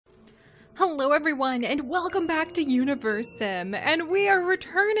Hello everyone and welcome back to Universim, and we are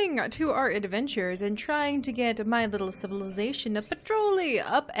returning to our adventures and trying to get my little civilization of Petroli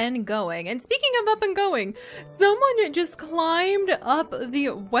up and going. And speaking of up and going, someone just climbed up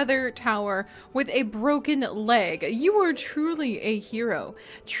the weather tower with a broken leg. You are truly a hero.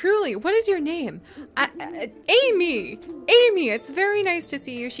 Truly. What is your name? Amy! Amy, it's very nice to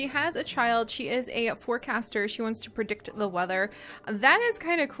see you. She has a child. She is a forecaster. She wants to predict the weather. That is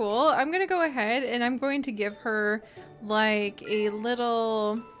kind of cool. I'm gonna go ahead and I'm going to give her like a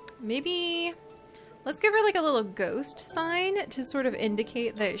little, maybe let's give her like a little ghost sign to sort of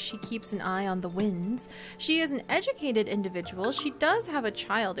indicate that she keeps an eye on the winds. She is an educated individual. She does have a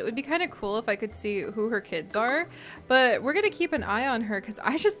child. It would be kind of cool if I could see who her kids are, but we're gonna keep an eye on her because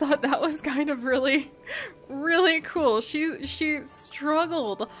I just thought that was kind of really cool. She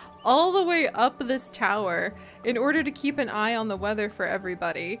struggled all the way up this tower in order to keep an eye on the weather for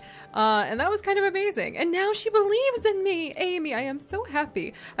everybody. And that was kind of amazing. And now she believes in me. Amy, I am so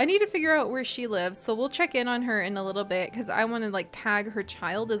happy. I need to figure out where she lives, so we'll check in on her in a little bit because I want to like tag her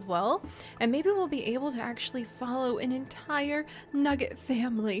child as well. And maybe we'll be able to actually follow an entire nugget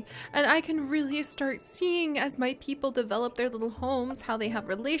family. And I can really start seeing as my people develop their little homes, how they have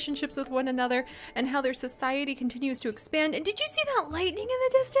relationships with one another, and how their society continues to expand. And did you see that lightning in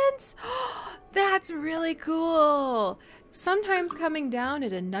the distance? That's really cool. Sometimes coming down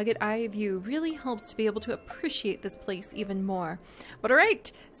at a nugget eye view really helps to be able to appreciate this place even more. But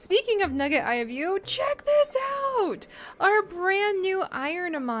alright, speaking of nugget eye view, check this out! Our brand new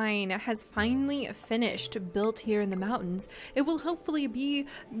iron mine has finally finished, built here in the mountains. It will hopefully be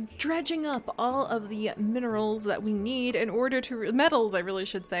dredging up all of the minerals that we need in order to, metals I really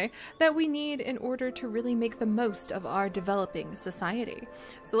should say, that we need in order to really make the most of our developing society.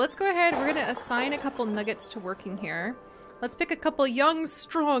 So let's go ahead, we're going to assign a couple nuggets to working here. Let's pick a couple young,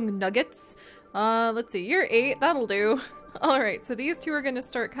 strong nuggets. Let's see, you're 8, that'll do. Alright, so these two are gonna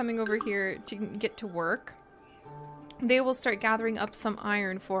start coming over here to get to work. They will start gathering up some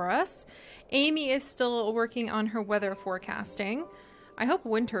iron for us. Amy is still working on her weather forecasting. I hope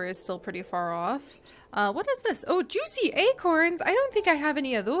winter is still pretty far off. What is this? Oh, juicy acorns! I don't think I have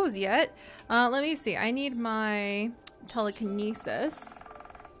any of those yet. Let me see, I need my telekinesis.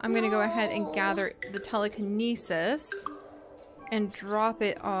 I'm gonna go ahead and gather the telekinesis and drop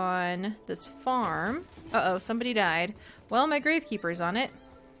it on this farm. Uh-oh, somebody died. Well, my gravekeeper's on it.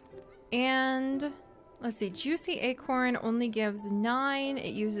 And let's see, juicy acorn only gives 9. It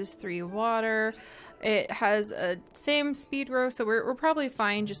uses 3 water. It has a same speed row, so we're probably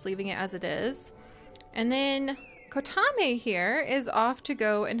fine just leaving it as it is. And then Kotame here is off to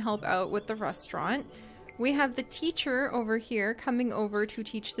go and help out with the restaurant. We have the teacher over here coming over to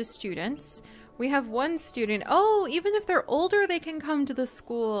teach the students. We have one student. Oh, even if they're older, they can come to the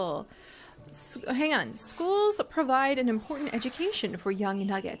school. Hang on. Schools provide an important education for young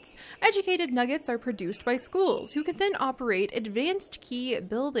nuggets. Educated nuggets are produced by schools, who can then operate advanced key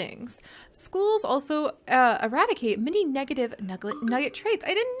buildings. Schools also eradicate many negative nugget traits.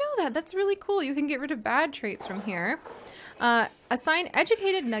 I didn't know that. That's really cool. You can get rid of bad traits from here. Assign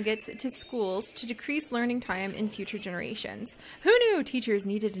educated nuggets to schools to decrease learning time in future generations. Who knew teachers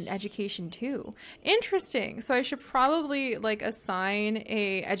needed an education too? Interesting. So I should probably like assign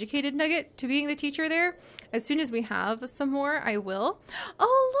a educated nugget to being the teacher there. As soon as we have some more, I will.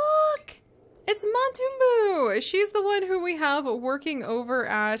 Oh, look! It's Matumbu! She's the one who we have working over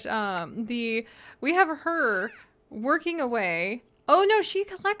at we have her working away. Oh no, she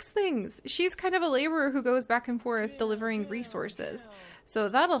collects things. She's kind of a laborer who goes back and forth delivering resources. So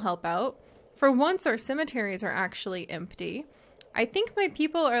that'll help out. For once, our cemeteries are actually empty. I think my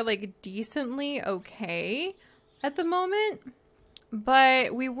people are like decently okay at the moment.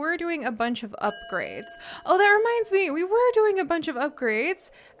 But we were doing a bunch of upgrades. Oh, that reminds me, we were doing a bunch of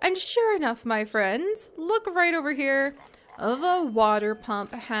upgrades. And sure enough, my friends, look right over here. The water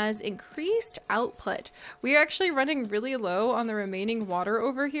pump has increased output. We are actually running really low on the remaining water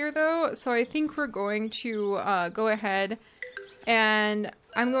over here though, so I think we're going to go ahead and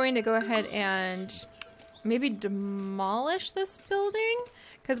I'm going to go ahead and maybe demolish this building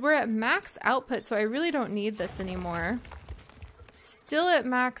because we're at max output, so I really don't need this anymore. Still at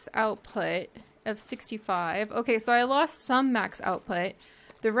max output of 65. Okay, so I lost some max output.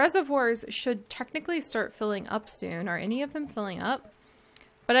 The reservoirs should technically start filling up soon. Are any of them filling up?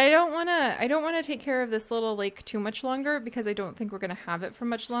 But I don't want to take care of this little lake too much longer because I don't think we're going to have it for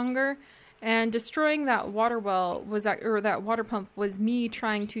much longer. And destroying that water well was that water pump was me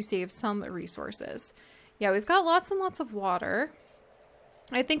trying to save some resources. Yeah, we've got lots and lots of water.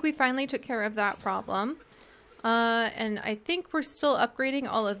 I think we finally took care of that problem. And I think we're still upgrading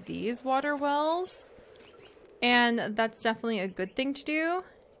all of these water wells. And that's definitely a good thing to do.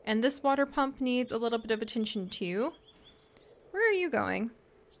 And this water pump needs a little bit of attention too. Where are you going?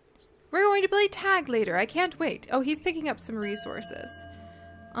 We're going to play tag later. I can't wait. Oh, he's picking up some resources.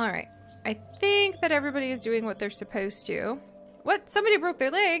 Alright. I think that everybody is doing what they're supposed to. What? Somebody broke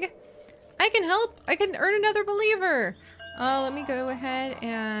their leg? I can help. I can earn another believer. Let me go ahead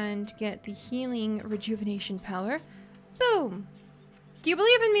and get the healing rejuvenation power. Boom. Do you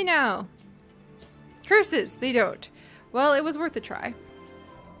believe in me now? Curses. They don't. Well, it was worth a try.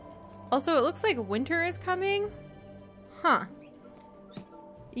 Also, it looks like winter is coming. Huh.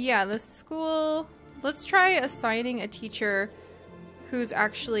 Yeah, the school... Let's try assigning a teacher who's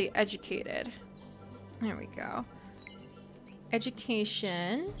actually educated. There we go.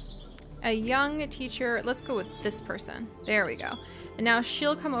 Education. A young teacher. Let's go with this person. There we go. And now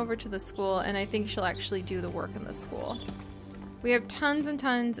she'll come over to the school, and I think she'll actually do the work in the school. We have tons and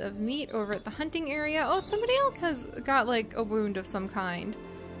tons of meat over at the hunting area. Oh, somebody else has got like a wound of some kind.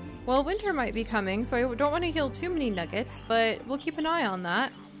 Well, winter might be coming, so I don't want to heal too many nuggets, but we'll keep an eye on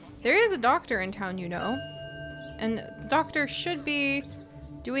that. There is a doctor in town, you know. And the doctor should be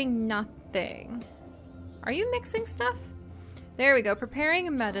doing nothing. Are you mixing stuff? There we go.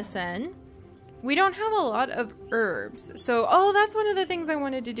 Preparing medicine. We don't have a lot of herbs. So, oh, that's one of the things I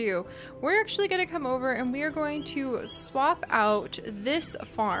wanted to do. We're actually going to come over and we are going to swap out this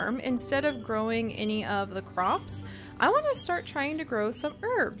farm instead of growing any of the crops. I want to start trying to grow some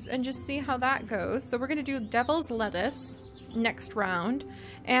herbs and just see how that goes. So we're going to do devil's lettuce next round.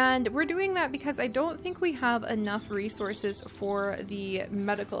 And we're doing that because I don't think we have enough resources for the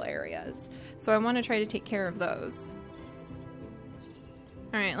medical areas. So I want to try to take care of those.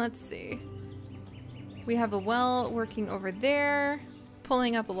 All right, let's see. We have a well working over there,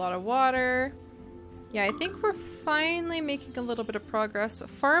 pulling up a lot of water. Yeah, I think we're finally making a little bit of progress.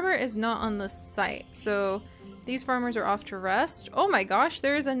 Farmer is not on the site, so these farmers are off to rest. Oh my gosh,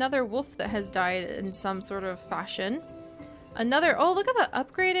 there's another wolf that has died in some sort of fashion. Another, oh, look at the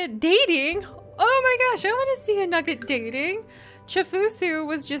upgraded dating. Oh my gosh, I want to see a nugget dating. Chafusu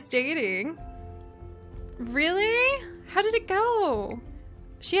was just dating. Really? How did it go?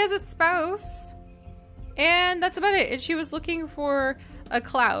 She has a spouse. And that's about it. And she was looking for a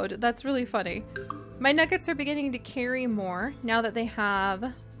cloud. That's really funny. My nuggets are beginning to carry more now that they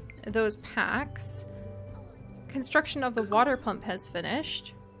have those packs. Construction of the water pump has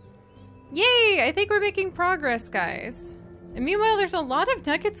finished. Yay! I think we're making progress, guys. And meanwhile, there's a lot of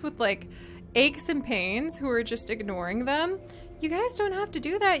nuggets with like aches and pains who are just ignoring them. You guys don't have to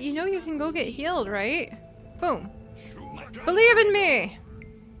do that. You know you can go get healed, right? Boom. Believe in me!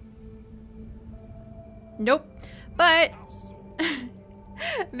 Nope. But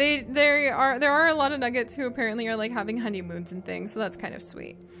there are a lot of nuggets who apparently are like having honeymoons and things, so that's kind of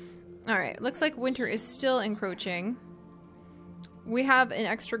sweet. Alright, looks like winter is still encroaching. We have an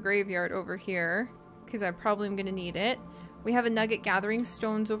extra graveyard over here, because I probably am going to need it. We have a nugget gathering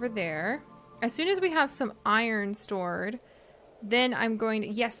stones over there. As soon as we have some iron stored, then I'm going to...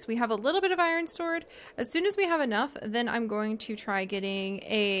 Yes, we have a little bit of iron stored. As soon as we have enough, then I'm going to try getting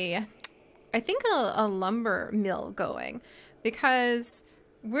a... I think a lumber mill going, because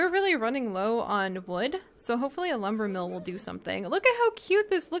we're really running low on wood, so hopefully a lumber mill will do something. Look at how cute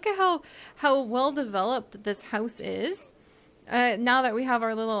this, look at how well developed this house is. Now that we have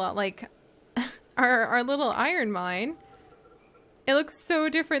our little, like, our little iron mine. It looks so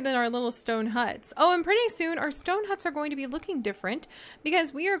different than our little stone huts. Oh, and pretty soon our stone huts are going to be looking different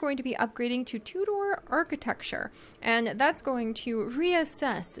because we are going to be upgrading to Tudor architecture. And that's going to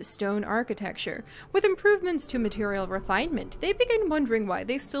reassess stone architecture. With improvements to material refinement, they begin wondering why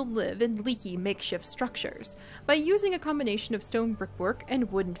they still live in leaky makeshift structures. By using a combination of stone brickwork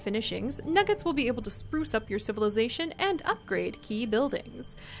and wooden finishings, nuggets will be able to spruce up your civilization and upgrade key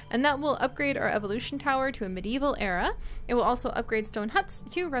buildings. And that will upgrade our evolution tower to a medieval era. It will also upgrade stone huts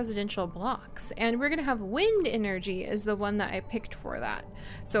to residential blocks, and we're gonna have wind energy is the one that I picked for that,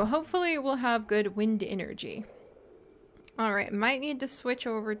 so hopefully we'll have good wind energy. All right, might need to switch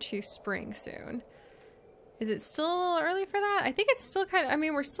over to spring soon. Is it still a little early for that? I think it's still kind of, I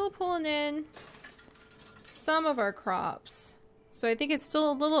mean, we're still pulling in some of our crops, so I think it's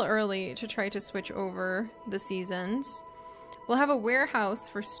still a little early to try to switch over the seasons. We'll have a warehouse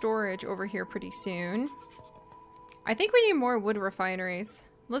for storage over here pretty soon. I think we need more wood refineries.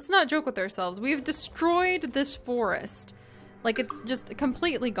 Let's not joke with ourselves. We've destroyed this forest. Like, it's just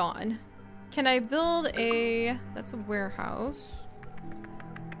completely gone. Can I build a... That's a warehouse.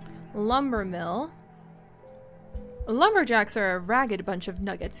 Lumber mill. Lumberjacks are a ragged bunch of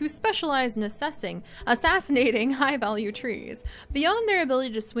nuggets who specialize in assassinating high-value trees. Beyond their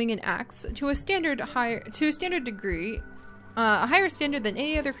ability to swing an axe to a standard degree, a higher standard than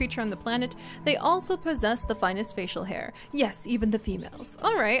any other creature on the planet, they also possess the finest facial hair. Yes, even the females.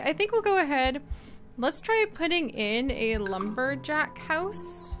 Alright, I think we'll go ahead. Let's try putting in a lumberjack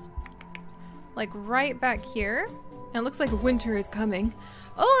house. Like right back here. And it looks like winter is coming.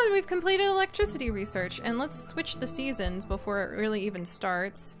 Oh, and we've completed electricity research. And let's switch the seasons before it really even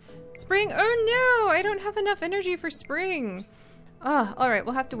starts. Spring. Oh no, I don't have enough energy for spring. Oh, alright,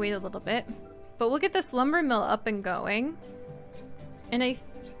 we'll have to wait a little bit. But we'll get this lumber mill up and going. And I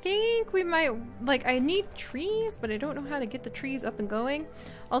think we might, like, I need trees, but I don't know how to get the trees up and going.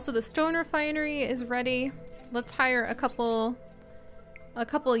 Also, the stone refinery is ready. Let's hire a couple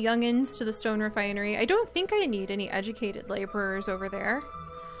youngins to the stone refinery. I don't think I need any educated laborers over there.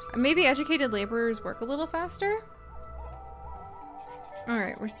 Maybe educated laborers work a little faster?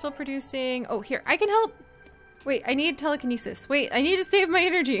 Alright, we're still producing. Oh, here, I can help. Wait, I need telekinesis. Wait, I need to save my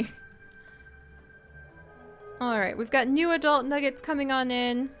energy. Alright, we've got new adult nuggets coming on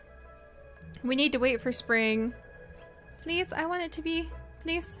in. We need to wait for spring. Please, I want it to be,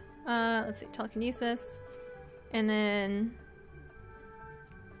 please. Let's see, telekinesis. And then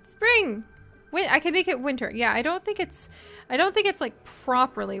spring! Wait, I can make it winter. Yeah, I don't think it's like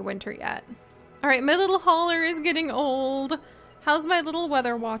properly winter yet. Alright, my little hauler is getting old. How's my little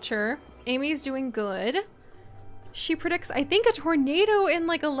weather watcher? Amy's doing good. She predicts, I think, a tornado in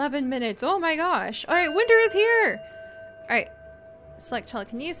like 11 minutes. Oh my gosh. Alright, winter is here! Alright, select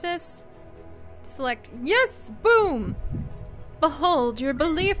telekinesis. Select, yes, boom! Behold, your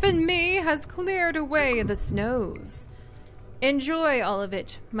belief in me has cleared away the snows. Enjoy all of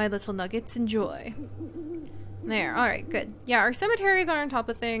it, my little nuggets, enjoy. There, alright, good. Yeah, our cemeteries are on top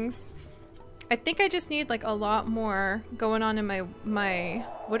of things. I think I just need like a lot more going on in my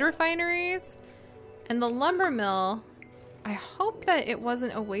wood refineries. And the lumber mill, I hope that it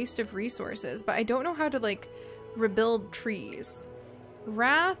wasn't a waste of resources, but I don't know how to like rebuild trees.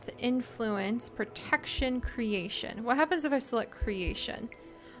 Wrath, influence, protection, creation. What happens if I select creation?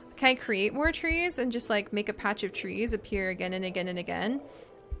 Can I create more trees and just like make a patch of trees appear again and again and again?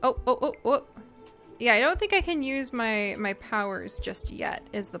 Oh. Yeah, I don't think I can use my powers just yet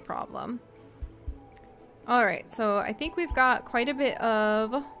is the problem. Alright, so I think we've got quite a bit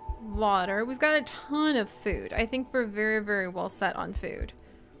of water. We've got a ton of food. I think we're very, very well set on food.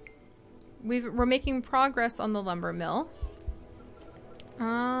 We're making progress on the lumber mill.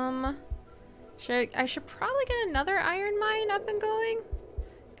 I should probably get another iron mine up and going.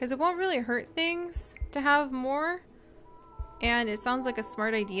 Because it won't really hurt things to have more. And it sounds like a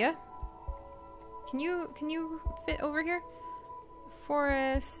smart idea. Can you fit over here?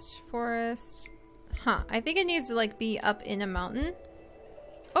 Forest. Huh, I think it needs to like be up in a mountain.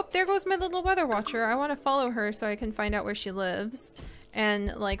 Oh, there goes my little weather watcher. I want to follow her so I can find out where she lives.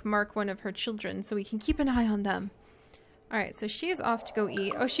 And like mark one of her children so we can keep an eye on them. Alright, so she is off to go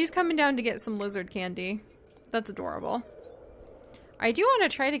eat. Oh, she's coming down to get some lizard candy. That's adorable. I do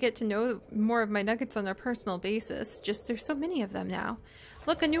want to try to get to know more of my nuggets on a personal basis. Just there's so many of them now.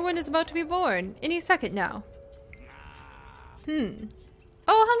 Look, a new one is about to be born. Any second now. Oh,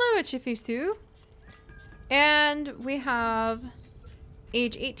 hello, Chifisu. And we have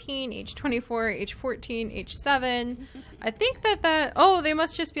age 18, age 24, age 14, age 7. I think that oh, they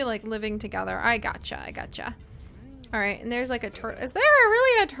must just be like living together. I gotcha. Alright, and there's like a turtle. Is there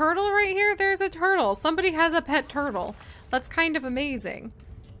really a turtle right here? There's a turtle. Somebody has a pet turtle. That's kind of amazing.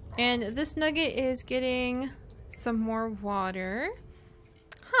 And this nugget is getting some more water.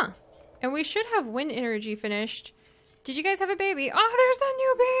 Huh. And we should have wind energy finished. Did you guys have a baby? Oh, there's the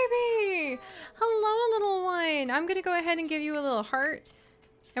new baby! Hello, little one. I'm gonna go ahead and give you a little heart.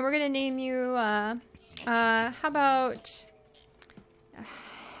 And we're gonna name you, how about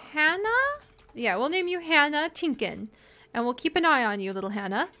Hannah? Yeah, we'll name you Hannah Tinkin. And we'll keep an eye on you, little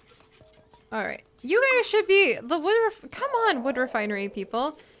Hannah. Alright. You guys should be the come on, wood refinery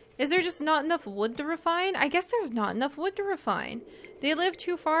people. Is there just not enough wood to refine? I guess there's not enough wood to refine. They live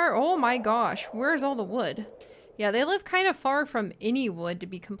too far. Oh my gosh, where's all the wood? Yeah, they live kind of far from any wood, to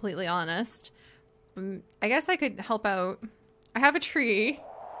be completely honest. I guess I could help out. I have a tree.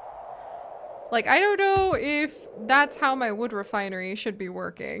 Like, I don't know if that's how my wood refinery should be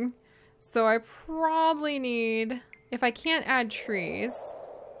working. So I probably need, if I can't add trees,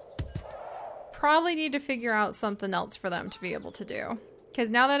 probably need to figure out something else for them to be able to do. Because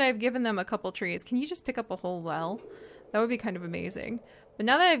now that I've given them a couple trees, can you just pick up a whole well? That would be kind of amazing. But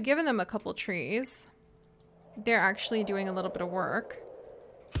now that I've given them a couple trees, they're actually doing a little bit of work.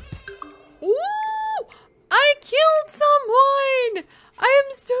 Ooh! I killed someone! I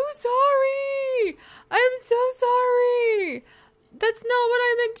am so sorry! I am so sorry! That's not what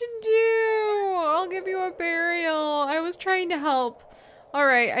I meant to do! I'll give you a burial. I was trying to help.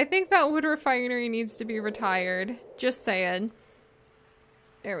 Alright, I think that wood refinery needs to be retired. Just saying.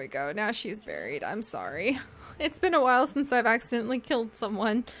 There we go. Now she's buried. I'm sorry. It's been a while since I've accidentally killed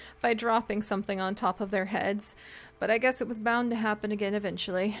someone by dropping something on top of their heads. But I guess it was bound to happen again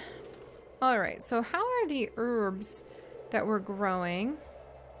eventually. Alright, so how are the herbs that we're growing?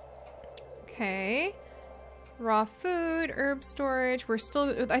 Okay. Raw food, herb storage. We're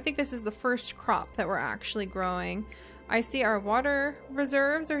still... I think this is the first crop that we're actually growing. I see our water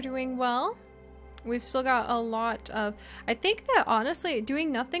reserves are doing well. We've still got a lot of... I think that, honestly,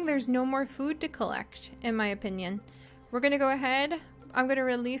 doing nothing, there's no more food to collect, in my opinion. We're going to go ahead. I'm going to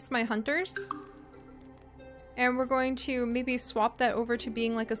release my hunters. And we're going to maybe swap that over to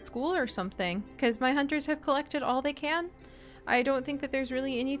being like a school or something. Because my hunters have collected all they can. I don't think that there's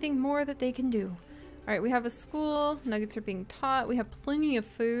really anything more that they can do. Alright, we have a school. Nuggets are being taught. We have plenty of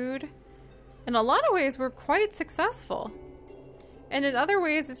food. In a lot of ways, we're quite successful. And in other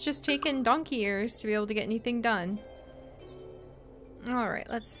ways, it's just taken donkey years to be able to get anything done. Alright,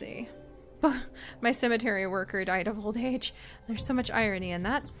 let's see. My cemetery worker died of old age. There's so much irony in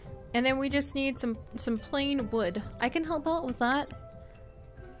that. And then we just need some plain wood. I can help out with that.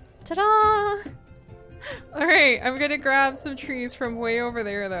 Ta-da! Alright, I'm gonna grab some trees from way over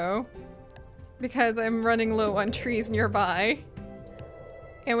there, though. Because I'm running low on trees nearby.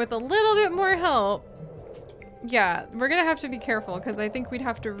 And with a little bit more help... Yeah, we're gonna have to be careful because I think we'd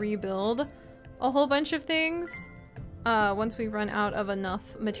have to rebuild a whole bunch of things once we run out of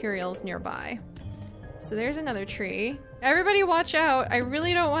enough materials nearby. So there's another tree. Everybody watch out. I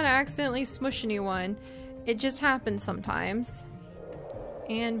really don't want to accidentally smush anyone. It just happens sometimes.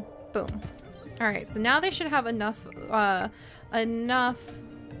 And boom. Alright, so now they should have enough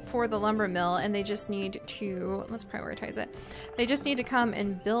for the lumber mill, and they just need to... Let's prioritize it. They just need to come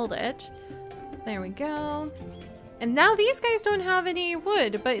and build it. There we go. And now these guys don't have any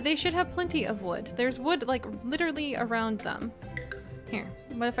wood, but they should have plenty of wood. There's wood, like, literally around them. Here,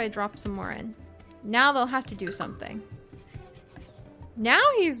 what if I drop some more in? Now they'll have to do something. Now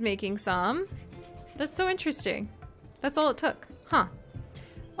he's making some. That's so interesting. That's all it took. Huh.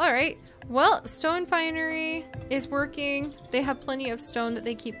 Alright. Well, stone finery is working. They have plenty of stone that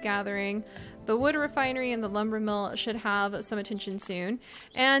they keep gathering. The wood refinery and the lumber mill should have some attention soon.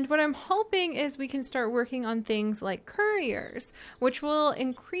 And what I'm hoping is we can start working on things like couriers, which will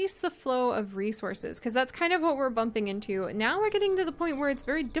increase the flow of resources, because that's kind of what we're bumping into. Now we're getting to the point where it's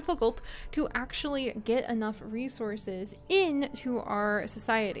very difficult to actually get enough resources into our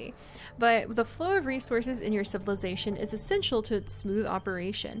society. But the flow of resources in your civilization is essential to its smooth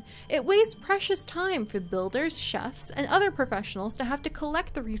operation. It wastes precious time for builders, chefs, and other professionals to have to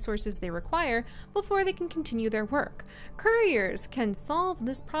collect the resources they require before they can continue their work. Couriers can solve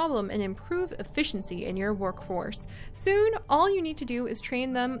this problem and improve efficiency in your workforce. Soon, all you need to do is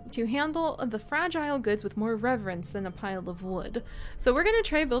train them to handle the fragile goods with more reverence than a pile of wood. So we're going to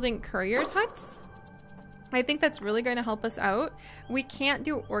try building couriers' huts. I think that's really going to help us out. We can't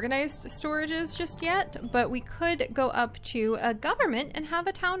do organized storages just yet, but we could go up to a government and have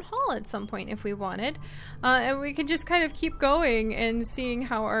a town hall at some point if we wanted. And we could just kind of keep going and seeing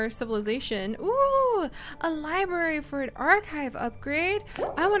how our civilization... Ooh, a library for an archive upgrade.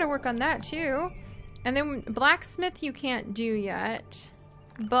 I want to work on that too. And then blacksmith you can't do yet,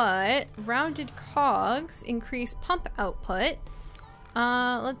 but rounded cogs increase pump output.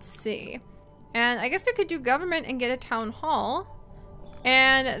 Let's see. And I guess we could do government and get a town hall.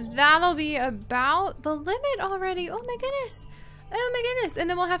 And that'll be about the limit already. Oh my goodness. Oh my goodness. And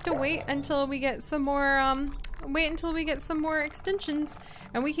then we'll have to wait until we get some more, extensions.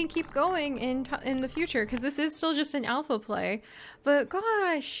 And we can keep going in the future, because this is still just an alpha play. But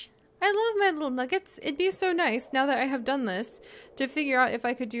gosh, I love my little nuggets. It'd be so nice, now that I have done this, to figure out if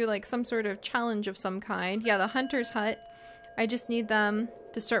I could do like some sort of challenge of some kind. Yeah, the hunter's hut. I just need them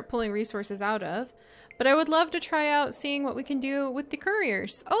to start pulling resources out of. But I would love to try out seeing what we can do with the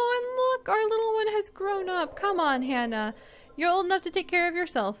couriers. Oh, and look, our little one has grown up. Come on, Hannah. You're old enough to take care of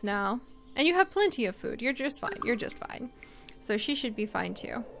yourself now. And you have plenty of food. You're just fine. You're just fine. So she should be fine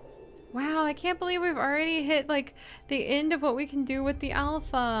too. Wow, I can't believe we've already hit like the end of what we can do with the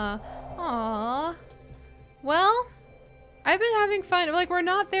alpha. Aww. Well, I've been having fun. Like, we're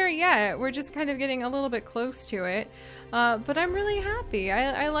not there yet. We're just kind of getting a little bit close to it. But I'm really happy.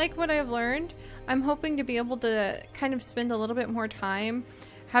 I like what I've learned. I'm hoping to be able to kind of spend a little bit more time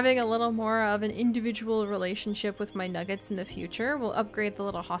having a little more of an individual relationship with my nuggets in the future. We'll upgrade the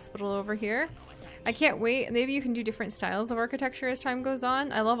little hospital over here. I can't wait. Maybe you can do different styles of architecture as time goes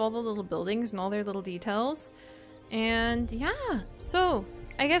on. I love all the little buildings and all their little details. And yeah, so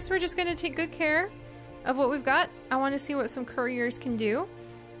I guess we're just gonna take good care of what we've got. I want to see what some couriers can do.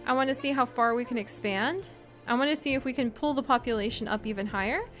 I want to see how far we can expand. I want to see if we can pull the population up even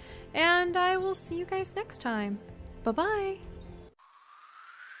higher. And I will see you guys next time. Bye-bye.